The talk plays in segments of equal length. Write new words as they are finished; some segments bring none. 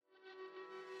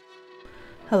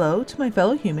Hello to my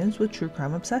fellow humans with true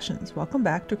crime obsessions. Welcome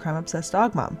back to Crime Obsessed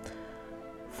Dog Mom.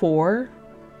 For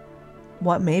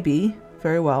what may be,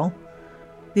 very well,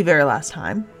 the very last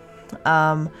time.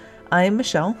 I am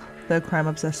Michelle, the Crime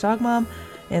Obsessed Dog Mom,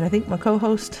 and I think my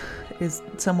co-host is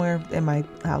somewhere in my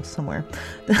house somewhere.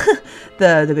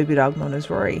 the baby dog known as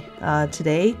Rory.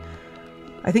 Today,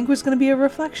 I think was going to be a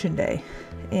reflection day,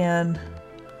 and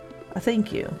a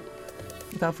thank you.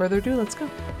 Without further ado, let's go.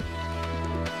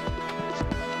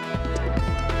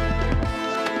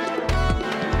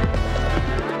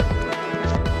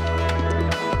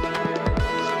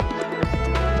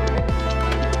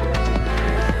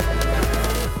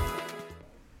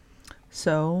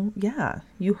 So, yeah,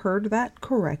 you heard that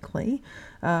correctly.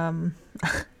 I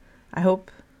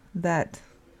hope that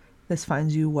this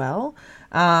finds you well.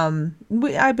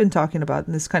 I've been talking about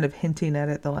this, kind of hinting at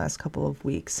it the last couple of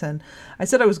weeks, and I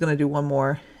said I was going to do one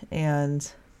more, and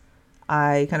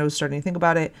I kind of was starting to think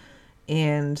about it,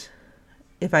 and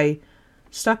if I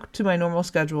stuck to my normal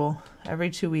schedule every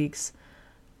 2 weeks,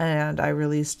 and I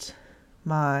released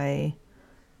my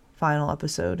final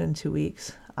episode in 2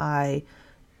 weeks, I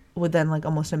would then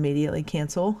almost immediately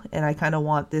cancel. And I kind of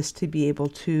want this to be able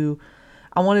to,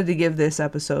 I wanted to give this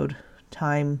episode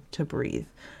time to breathe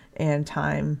and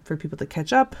time for people to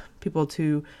catch up, people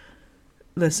to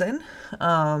listen.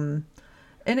 And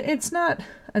it's not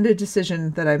a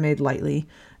decision that I made lightly.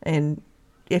 And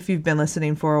if you've been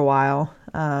listening for a while,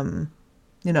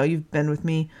 you've been with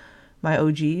me, my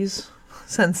OGs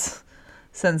since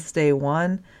day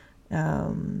one.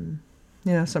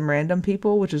 Some random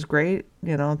people, which is great,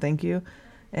 thank you.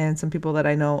 And some people that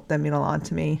I know that mean a lot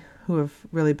to me who have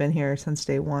really been here since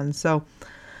day one. So,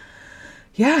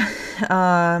 yeah.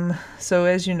 So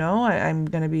as you know, I'm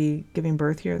going to be giving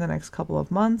birth here the next couple of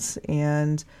months,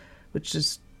 and which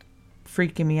is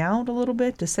freaking me out a little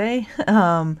bit to say.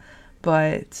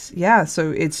 But yeah,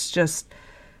 so it's just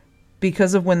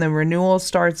because of when the renewal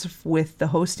starts with the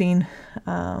hosting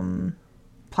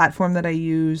platform that I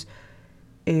use,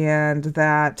 and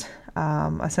that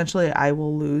essentially I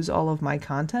will lose all of my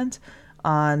content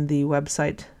on the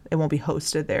website. It won't be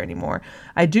hosted there anymore.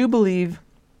 I do believe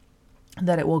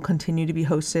that it will continue to be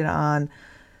hosted on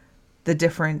the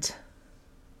different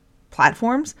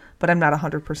platforms, but I'm not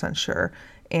 100% sure.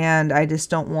 And I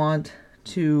just don't want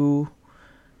to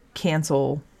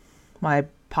cancel my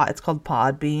it's called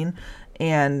Podbean,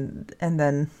 and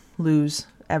then lose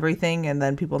everything, and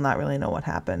then people not really know what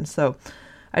happened. So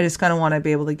I just kind of want to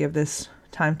be able to give this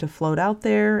time to float out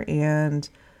there and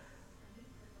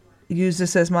use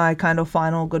this as my kind of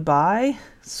final goodbye,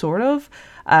 sort of.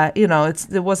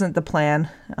 It wasn't the plan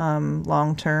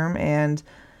long term. And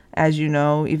as you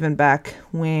know, even back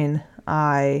when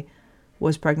I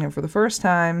was pregnant for the first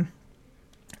time,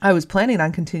 I was planning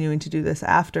on continuing to do this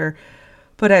after.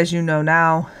 But as you know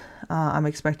now, I'm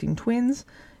expecting twins,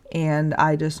 and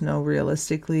I just know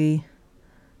realistically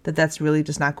that that's really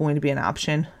just not going to be an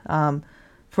option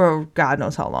for God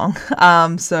knows how long.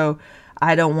 So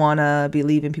I don't want to be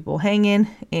leaving people hanging,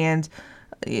 and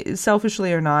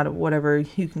selfishly or not, whatever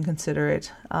you can consider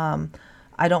it,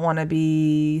 I don't want to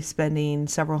be spending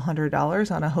several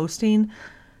 $100s on a hosting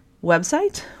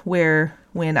website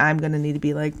when I'm going to need to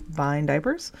be buying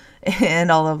diapers and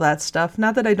all of that stuff.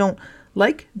 Not that I don't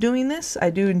like doing this.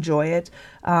 I do enjoy it.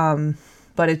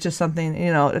 But it's just something,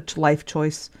 it's a life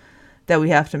choice that we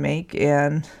have to make,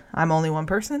 and I'm only one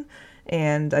person,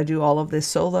 and I do all of this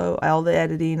solo, all the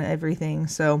editing, everything.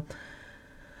 So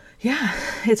yeah,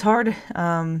 it's hard. If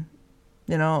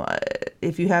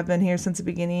you have been here since the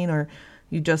beginning, or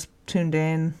you just tuned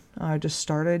in, or just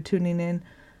started tuning in,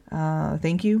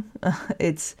 thank you.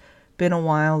 It's been a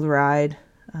wild ride.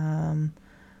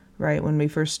 Right when we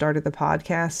first started the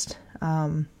podcast,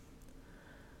 I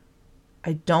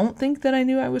don't think that I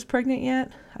knew I was pregnant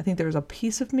yet. I think there was a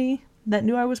piece of me that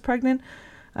knew I was pregnant.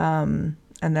 And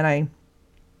then I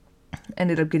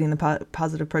ended up getting the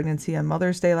positive pregnancy on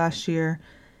Mother's Day last year,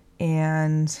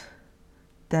 and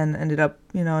then ended up,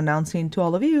 announcing to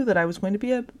all of you that I was going to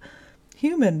be a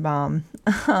human mom.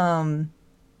 And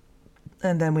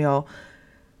then we all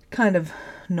kind of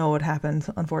know what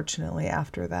happened, unfortunately,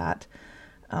 after that.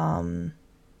 And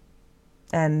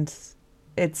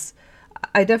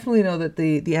I definitely know that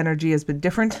the energy has been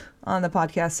different on the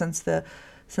podcast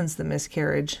since the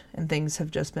miscarriage, and things have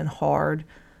just been hard.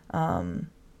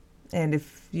 And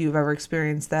if you've ever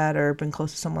experienced that or been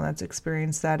close to someone that's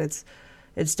experienced that, it's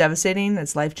devastating,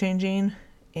 it's life-changing,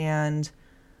 and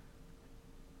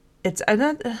it's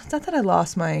not that I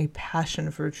lost my passion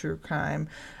for true crime.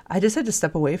 I just had to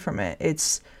step away from it.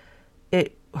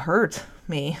 It hurt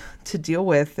me to deal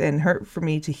with, and hurt for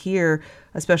me to hear,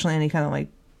 especially any kind of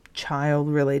child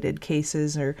related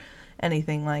cases or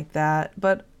anything like that.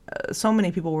 But so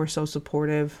many people were so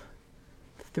supportive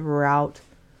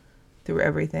through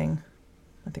everything.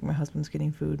 I think my husband's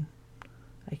getting food.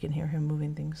 I can hear him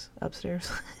moving things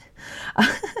upstairs.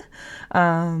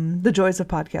 The joys of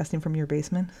podcasting from your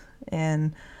basement.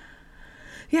 And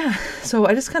yeah, so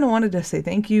I just kind of wanted to say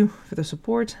thank you for the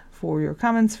support, for your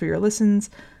comments, for your listens.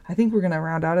 I think we're going to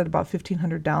round out at about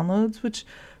 1,500 downloads, which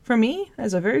for me,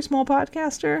 as a very small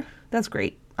podcaster, that's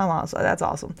great. That's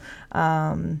awesome.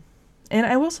 And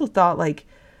I also thought, like,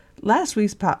 last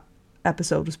week's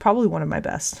episode was probably one of my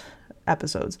best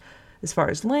episodes as far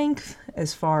as length,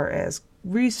 as far as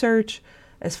research,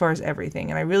 as far as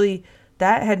everything. And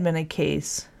that had been a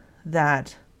case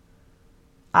that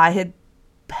I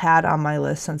had on my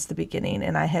list since the beginning,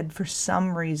 and I had for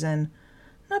some reason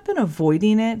not been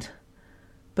avoiding it,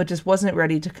 but just wasn't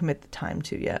ready to commit the time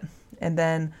to yet. And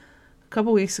then a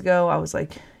couple weeks ago, I was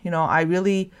like,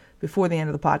 before the end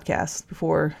of the podcast,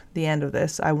 before the end of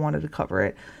this, I wanted to cover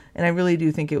it. And I really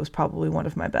do think it was probably one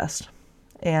of my best.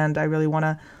 And I really want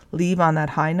to leave on that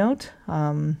high note.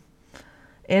 And,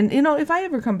 if I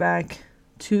ever come back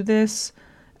to this,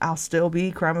 I'll still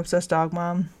be Crime Obsessed Dog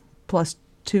Mom plus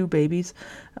 2 babies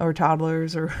or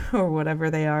toddlers or whatever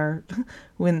they are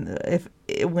when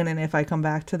and if I come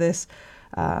back to this.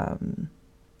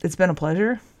 It's been a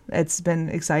pleasure. It's been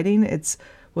exciting. It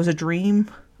was a dream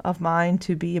of mine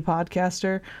to be a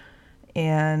podcaster,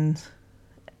 and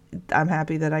I'm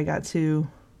happy that I got to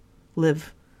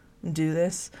live and do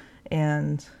this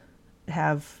and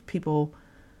have people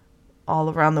all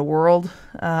around the world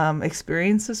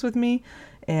experience this with me.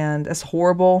 And as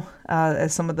horrible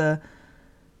as some of the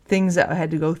things that I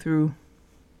had to go through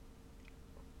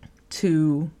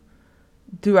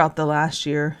throughout the last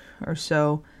year or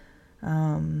so,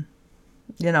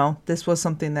 this was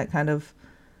something that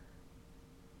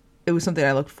it was something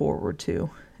I looked forward to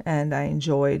and I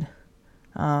enjoyed.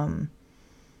 And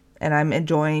I'm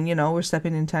enjoying, we're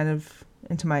stepping in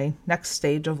into my next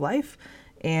stage of life.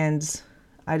 And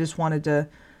I just wanted to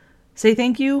say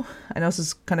thank you. I know this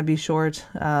is going to be short.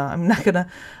 I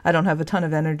don't have a ton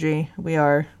of energy. We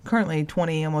are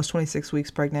currently almost 26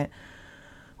 weeks pregnant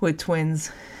with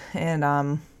twins,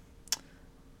 and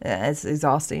it's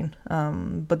exhausting.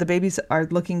 But the babies are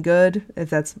looking good, if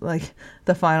that's like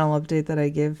the final update that I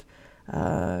give.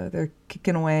 They're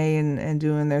kicking away and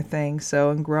doing their thing,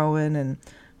 and growing, and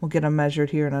we'll get them measured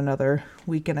here in another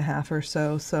week and a half or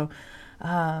so.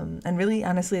 And really,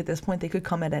 honestly, at this point, they could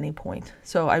come at any point.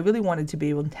 So I really wanted to be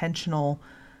intentional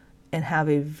and have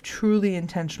a truly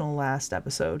intentional last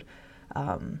episode,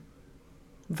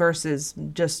 versus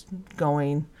just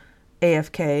going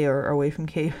AFK or away from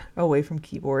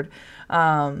keyboard,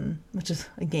 which is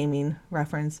a gaming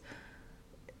reference,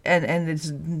 and it's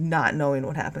not knowing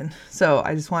what happened. So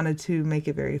I just wanted to make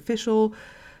it very official,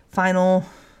 final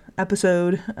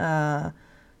episode.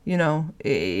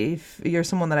 If you're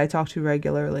someone that I talk to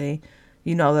regularly,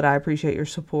 you know that I appreciate your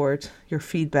support, your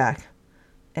feedback,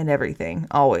 and everything,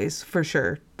 always, for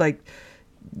sure. Like,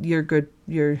 you're good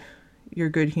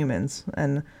humans,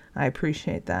 and I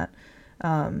appreciate that.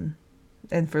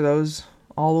 And for those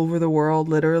all over the world,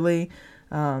 literally,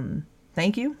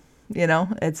 thank you.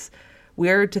 It's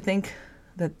weird to think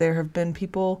that there have been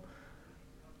people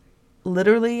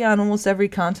literally on almost every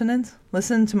continent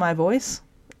listen to my voice.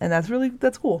 And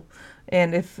that's cool.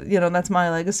 And if, that's my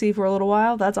legacy for a little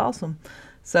while, that's awesome.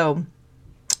 So,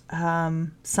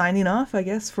 signing off, I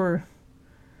guess, for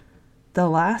the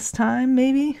last time,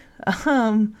 maybe.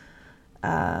 Thank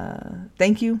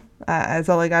you. That's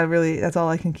all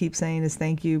I can keep saying is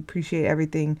thank you. Appreciate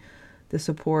everything, the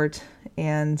support,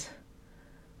 and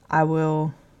I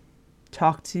will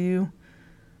talk to you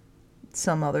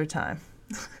some other time.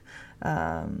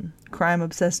 Crime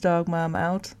Obsessed Dog Mom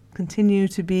out. Continue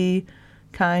to be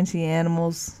kind to the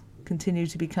animals. Continue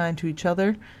to be kind to each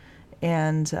other.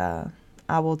 And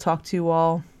I will talk to you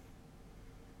all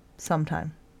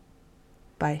sometime.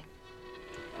 Bye.